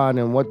respond,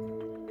 and what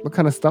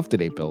kind of stuff did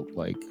they build?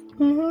 Like,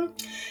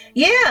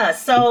 yeah.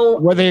 So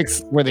were they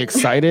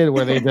excited?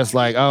 Were they just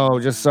like, oh,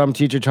 just some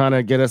teacher trying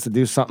to get us to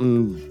do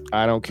something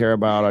I don't care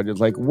about? I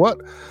just like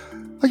what?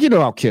 Like, you know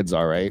how kids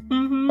are, right?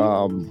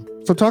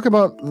 So talk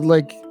about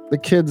like the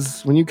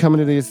kids when you come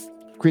into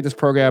create this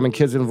program and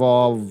kids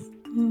involved.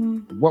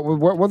 What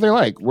were they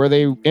like? Were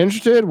they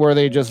interested? Were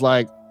they just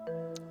like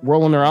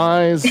rolling their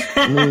eyes?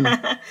 I mean,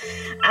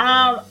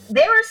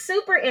 they were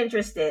super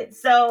interested.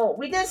 So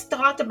we just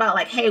talked about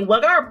like, hey,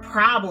 what are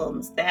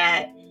problems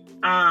that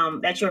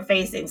you're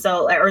facing?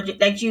 So, or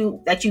that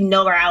you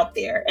know are out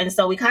there. And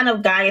so we kind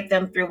of guided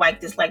them through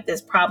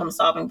this problem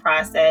solving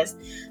process.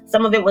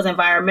 Some of it was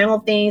environmental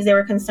things they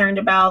were concerned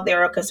about. They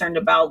were concerned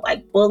about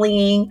like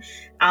bullying.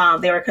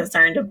 They were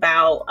concerned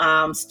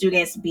about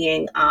students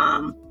being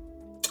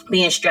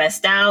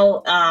stressed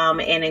out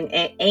and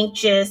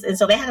anxious. And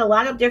so they had a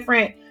lot of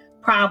different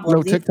problems.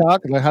 No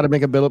TikTok, like how to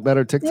make a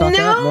better TikTok?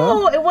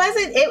 No, it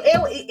wasn't.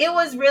 It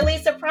was really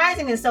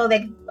surprising, and so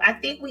I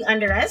think we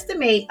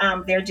underestimate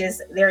their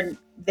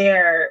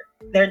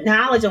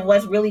knowledge of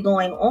what's really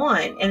going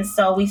on. And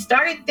so we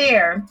started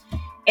there,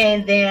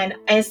 and then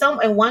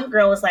one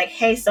girl was like,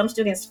 "Hey, some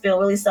students feel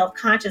really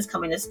self-conscious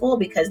coming to school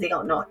because they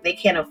don't know, they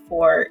can't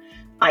afford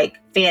like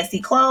fancy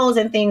clothes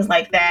and things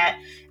like that."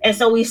 And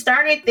so we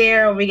started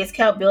there, and we just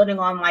kept building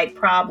on like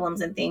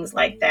problems and things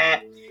like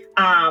that.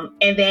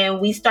 And then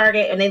we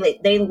started, and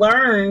they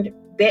learned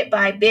bit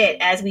by bit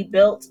as we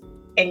built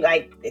and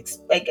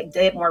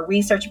did more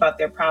research about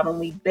their problem.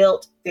 We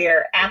built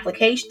their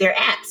application, their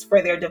apps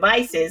for their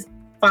devices.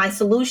 find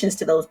solutions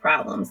to those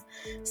problems.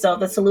 So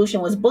the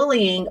solution was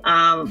bullying.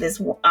 This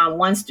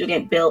one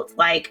student built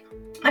like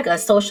a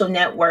social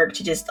network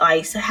to just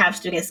like have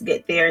students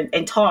get there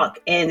and talk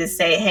and to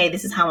say, hey,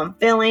 this is how I'm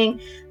feeling.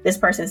 This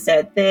person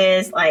said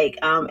this,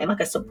 and like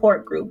a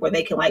support group where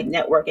they can like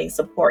network and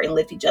support and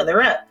lift each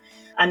other up.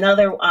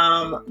 Another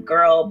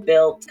girl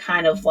built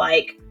kind of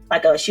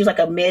she was like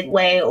a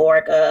midway or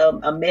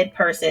a mid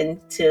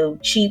person to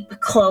cheap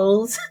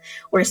clothes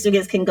where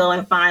students can go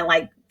and find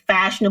like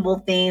fashionable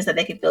things that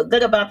they can feel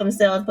good about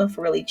themselves, but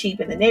for really cheap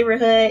in the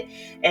neighborhood.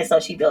 And so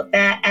she built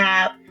that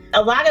app.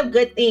 A lot of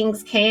good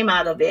things came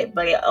out of it,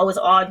 but it was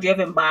all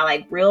driven by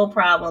like real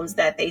problems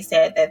that they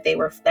said that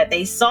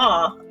they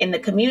saw in the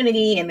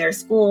community, in their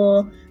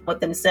school,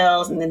 with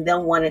themselves, and then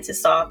them wanted to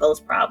solve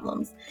those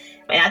problems.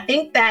 And I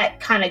think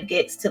that kind of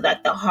gets to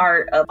like the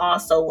heart of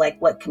also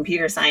like what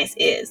computer science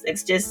is.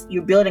 It's just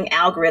you're building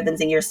algorithms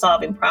and you're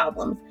solving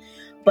problems.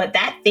 But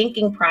that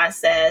thinking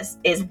process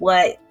is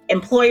what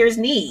employers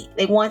need.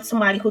 They want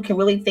somebody who can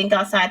really think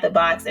outside the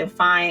box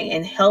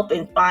and help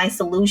and find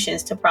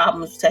solutions to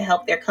problems to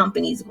help their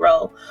companies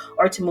grow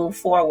or to move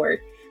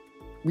forward.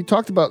 We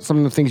talked about some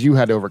of the things you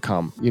had to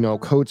overcome,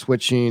 code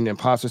switching,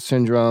 imposter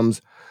syndromes.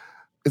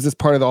 Is this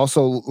part of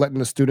also letting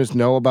the students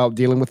know about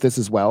dealing with this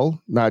as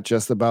well? Not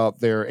just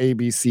about their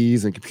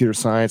ABCs and computer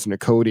science and their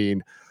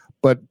coding,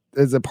 but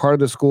is it part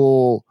of the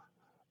school,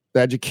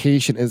 the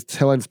education is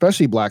telling,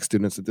 especially Black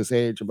students at this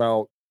age,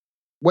 about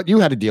what you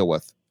had to deal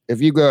with? If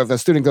a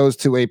student goes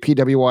to a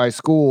PWI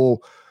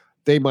school,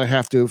 they might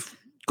have to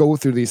go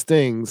through these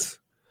things.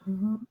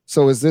 Mm-hmm.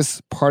 So is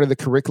this part of the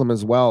curriculum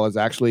as well as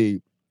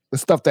actually the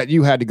stuff that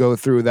you had to go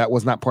through that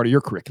was not part of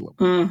your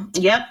curriculum?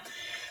 Yep.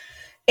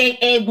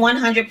 It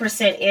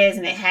 100% is,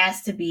 and it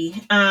has to be.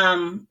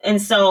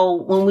 And so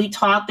when we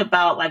talked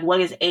about like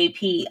what is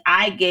AP,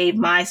 I gave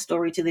my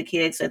story to the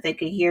kids so that they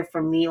could hear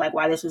from me like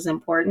why this was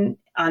important.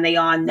 And they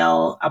all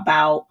know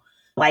about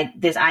like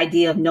this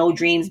idea of no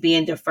dreams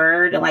being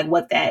deferred and like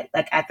what that,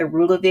 like at the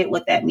root of it,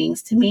 what that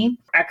means to me.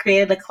 I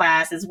created a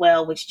class as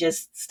well, which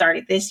just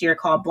started this year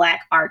called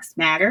Black Arts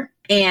Matter.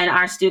 And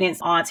our students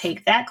all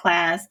take that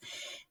class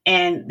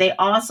and they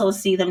also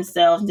see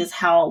themselves just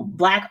how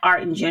Black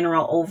art in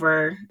general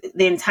over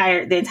the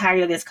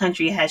entirety of this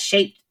country has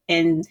shaped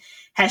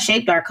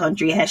our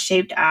country, has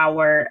shaped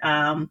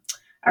our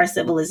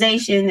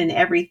civilization and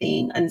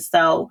everything. And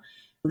so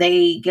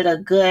they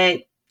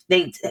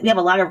we have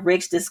a lot of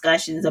rich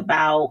discussions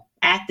about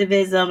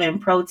activism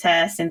and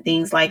protests and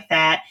things like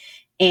that,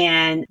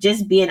 and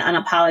just being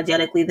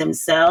unapologetically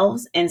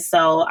themselves. And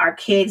so our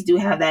kids do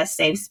have that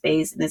safe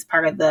space, and it's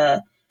part of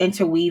the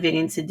interweaving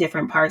into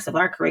different parts of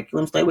our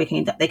curriculum so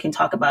that they can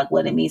talk about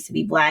what it means to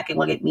be Black and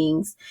what it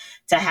means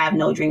to have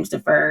no dreams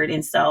deferred.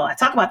 And so I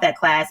talk about that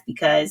class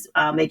because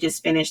they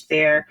just finished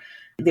their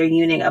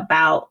unit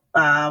about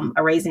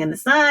erasing in the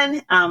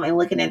sun and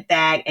looking at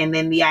that. And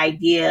then the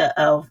idea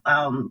of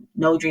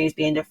no dreams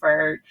being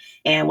deferred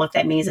and what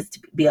that means is to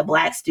be a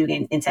Black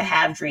student and to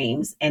have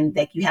dreams and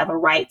that you have a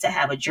right to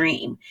have a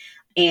dream.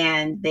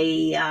 And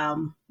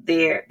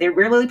they're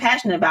really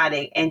passionate about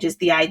it. And just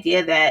the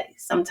idea that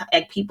sometimes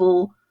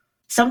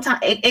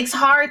it's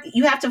hard.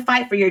 You have to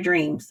fight for your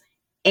dreams,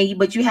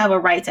 but you have a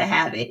right to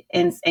have it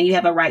and you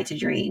have a right to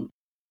dream.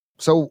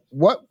 So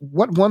what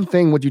one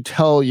thing would you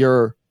tell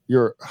your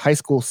high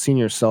school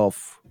senior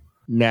self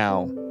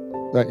now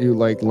that you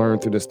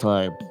learned through this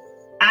time?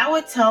 I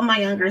would tell my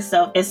younger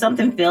self, if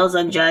something feels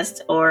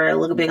unjust or a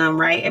little bit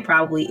unright, it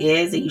probably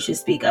is, that you should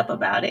speak up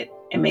about it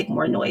and make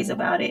more noise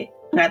about it.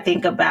 And I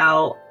think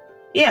about,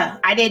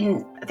 I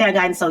think I'd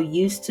gotten so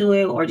used to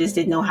it or just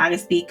didn't know how to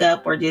speak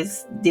up or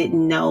just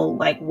didn't know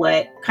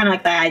what, kind of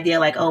like the idea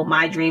oh,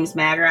 my dreams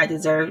matter. I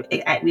deserve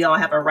it. We all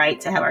have a right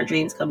to have our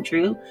dreams come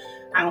true.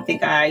 I don't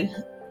think I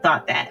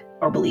thought that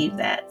or believed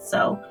that.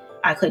 So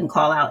I couldn't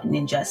call out an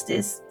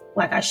injustice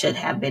like I should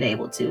have been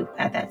able to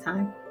at that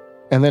time.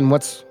 And then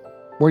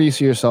where do you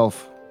see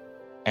yourself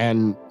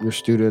and your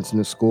students in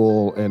the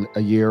school in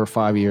a year or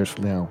 5 years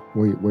from now?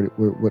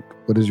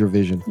 What is your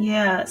vision?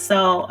 Yeah,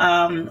 so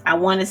I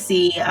want to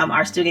see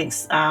our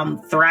students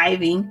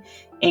thriving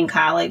in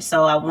college.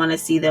 So I want to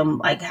see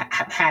them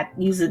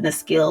using the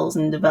skills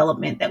and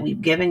development that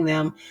we've given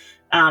them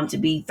to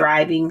be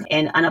thriving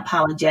and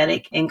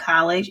unapologetic in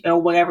college or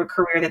whatever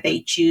career that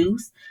they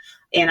choose.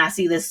 And I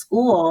see the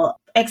school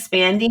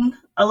expanding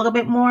a little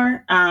bit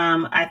more.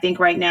 I think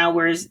right now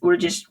we're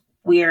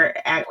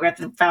at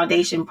the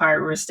foundation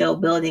part. We're still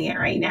building it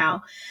right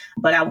now,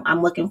 but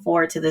I'm looking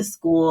forward to the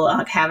school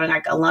having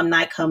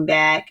alumni come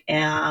back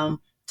and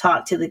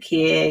talk to the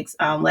kids,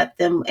 let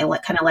them and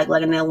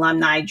letting the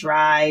alumni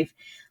drive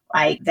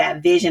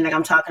that vision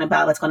I'm talking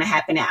about what's going to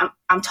happen.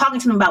 I'm talking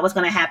to them about what's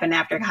going to happen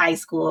after high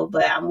school,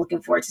 but I'm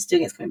looking forward to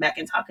students coming back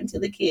and talking to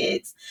the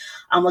kids.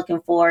 I'm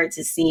looking forward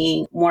to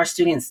seeing more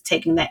students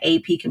taking the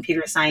AP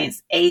Computer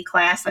Science A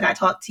class like I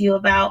talked to you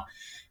about.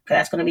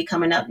 That's going to be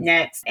coming up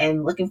next,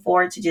 and looking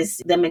forward to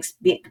just them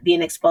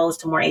being exposed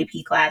to more AP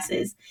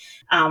classes.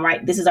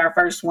 Right. This is our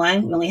first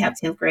one. We only have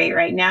 10th grade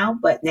right now,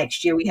 but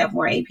next year we have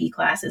more AP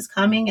classes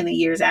coming in the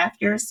years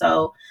after.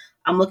 So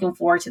I'm looking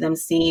forward to them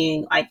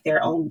seeing like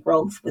their own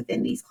growth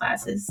within these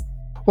classes.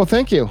 Well,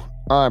 thank you.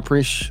 I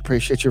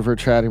appreciate you for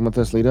chatting with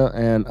us, Lita,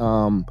 and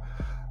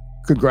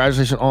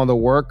congratulations on the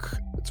work.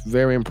 It's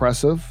very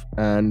impressive,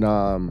 and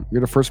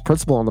you're the first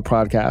principal on the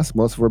podcast.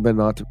 Most of them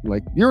have been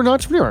like, you're an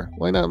entrepreneur.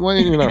 Why not? Why are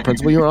you not a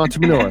principal? You're an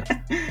entrepreneur.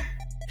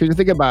 Because you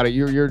think about it,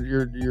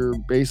 you're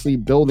basically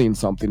building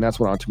something. That's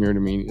what entrepreneur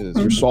to me is.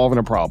 You're solving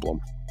a problem.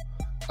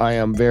 I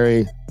am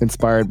very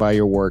inspired by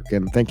your work,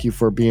 and thank you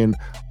for being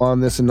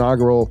on this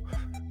inaugural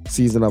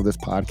season of this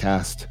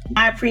podcast.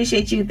 I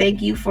appreciate you.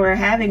 Thank you for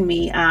having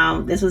me.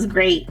 This was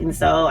great, and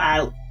so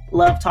I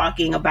love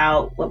talking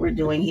about what we're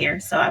doing here.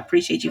 So I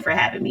appreciate you for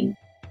having me.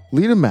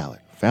 Lita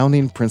Mallett,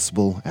 founding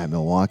principal at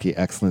Milwaukee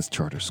Excellence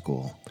Charter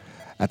School.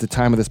 At the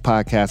time of this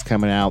podcast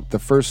coming out, the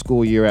first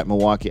school year at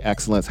Milwaukee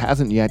Excellence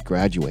hasn't yet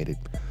graduated.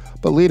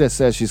 But Lita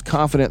says she's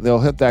confident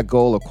they'll hit that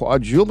goal of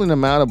quadrupling the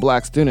amount of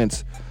Black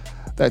students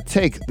that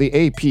take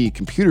the AP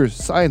Computer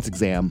Science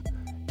exam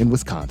in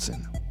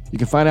Wisconsin. You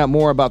can find out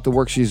more about the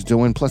work she's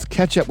doing, plus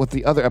catch up with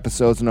the other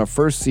episodes in our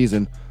first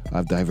season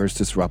of Diverse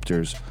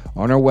Disruptors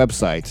on our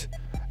website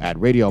at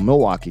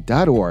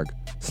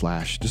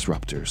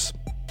radiomilwaukee.org/disruptors.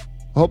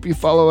 I hope you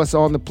follow us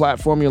on the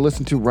platform you're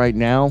listening to right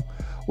now.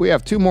 We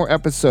have 2 more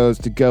episodes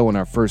to go in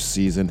our first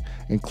season,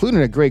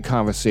 including a great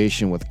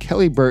conversation with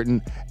Kelly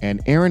Burton and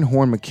Aaron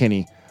Horn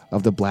McKinney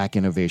of the Black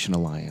Innovation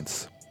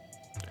Alliance.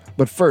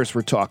 But first,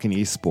 we're talking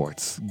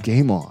esports.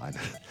 Game on.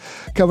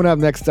 Coming up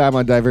next time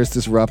on Diverse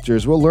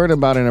Disruptors, we'll learn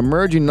about an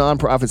emerging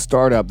nonprofit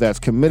startup that's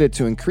committed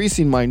to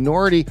increasing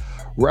minority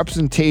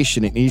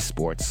representation in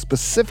esports,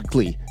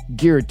 specifically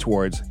geared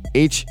towards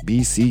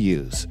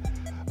HBCUs.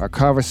 Our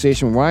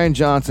conversation with Ryan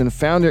Johnson,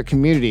 founder at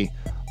Community,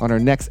 on our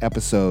next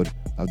episode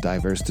of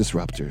Diverse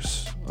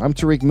Disruptors. I'm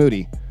Tariq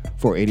Moody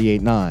for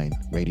 88.9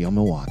 Radio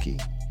Milwaukee.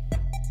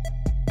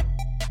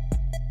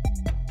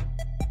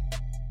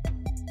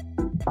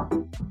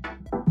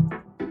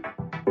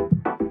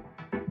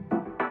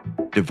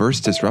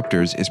 Diverse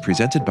Disruptors is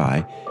presented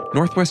by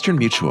Northwestern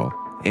Mutual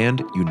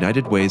and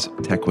United Ways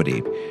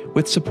Tequity,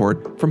 with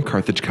support from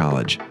Carthage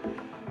College.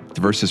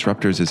 Diverse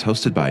Disruptors is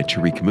hosted by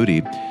Tariq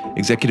Moody,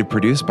 executive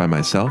produced by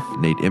myself,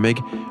 Nate Immig,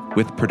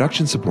 with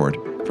production support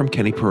from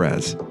Kenny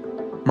Perez.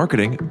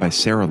 Marketing by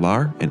Sarah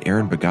Lahr and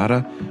Aaron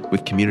Bagata,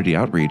 with community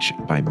outreach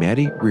by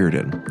Maddie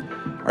Reardon.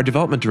 Our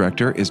development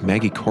director is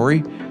Maggie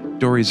Corey.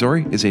 Dori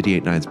Zori is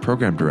 88.9's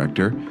program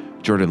director.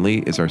 Jordan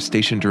Lee is our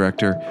station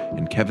director,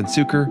 and Kevin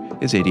Suker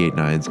is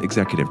 88.9's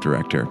executive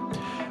director.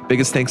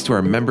 Biggest thanks to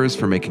our members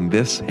for making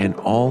this and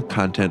all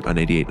content on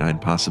 88.9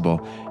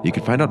 possible. You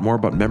can find out more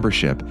about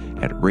membership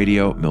at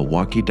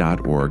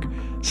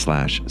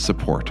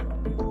radiomilwaukee.org/support.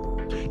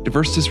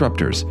 Diverse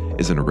Disruptors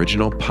is an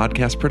original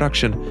podcast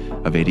production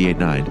of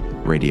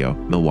 88.9 Radio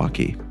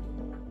Milwaukee.